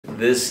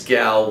this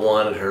gal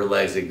wanted her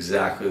legs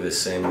exactly the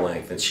same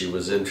length, and she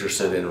was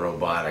interested in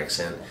robotics.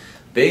 And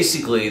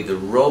basically, the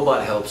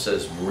robot helps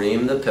us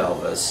ream the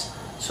pelvis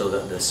so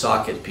that the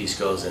socket piece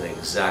goes in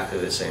exactly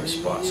the same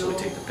spot. So we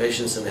take the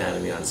patient's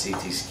anatomy on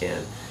CT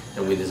scan,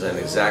 and we design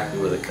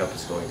exactly where the cup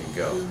is going to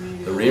go.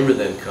 The reamer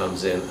then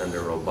comes in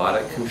under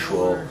robotic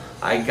control.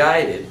 I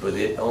guide it, but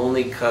it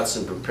only cuts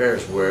and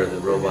prepares where the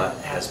robot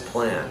has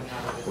planned.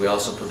 We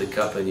also put the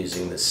cup in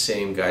using the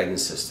same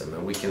guidance system,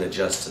 and we can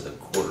adjust to the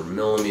 1/4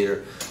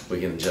 millimeter, we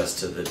can adjust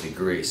to the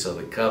degree, so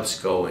the cups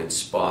go in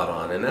spot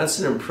on, and that's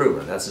an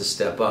improvement, that's a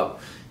step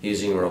up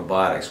using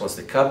robotics. Once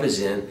the cup is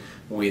in,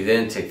 we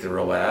then take the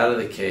robot out of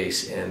the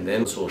case, and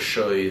then we'll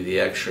show you the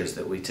x-rays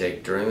that we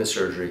take during the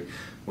surgery.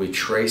 We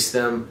trace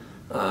them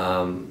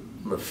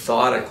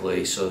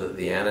methodically so that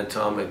the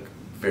anatomic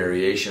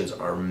variations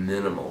are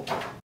minimal.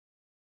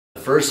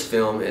 The first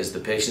film is the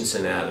patient's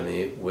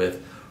anatomy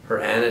with her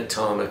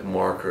anatomic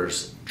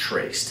markers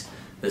traced.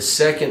 The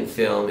second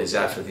film is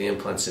after the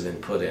implants have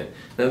been put in.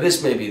 Now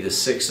this may be the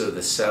 6th or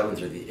the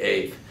 7th or the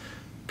 8th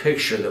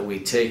picture that we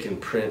take and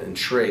print and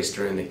trace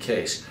during the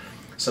case.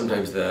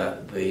 Sometimes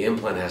the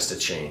implant has to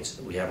change.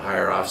 We have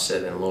higher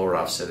offset and lower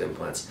offset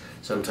implants.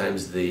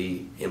 Sometimes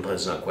the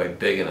implant's not quite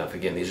big enough.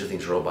 Again, these are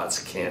things robots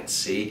can't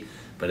see,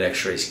 but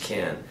x-rays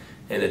can.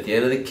 And at the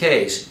end of the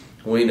case,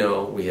 we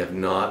know we have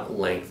not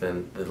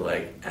lengthened the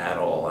leg at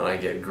all. And I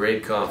get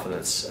great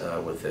confidence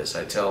with this.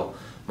 I tell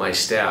my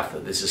staff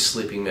that this is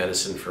sleeping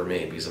medicine for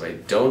me, because if I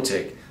don't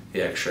take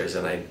the x-rays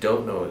and I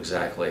don't know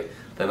exactly,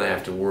 then I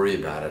have to worry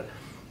about it.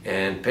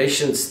 And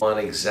patients want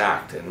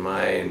exact, and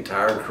my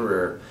entire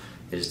career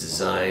is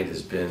designed,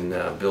 has been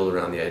built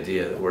around the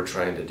idea that we're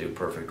trying to do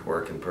perfect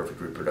work and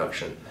perfect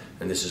reproduction.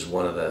 And this is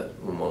one of the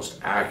most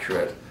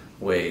accurate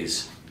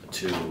ways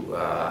to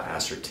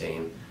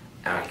ascertain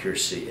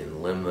accuracy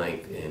in limb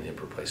length in hip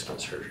replacement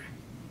surgery.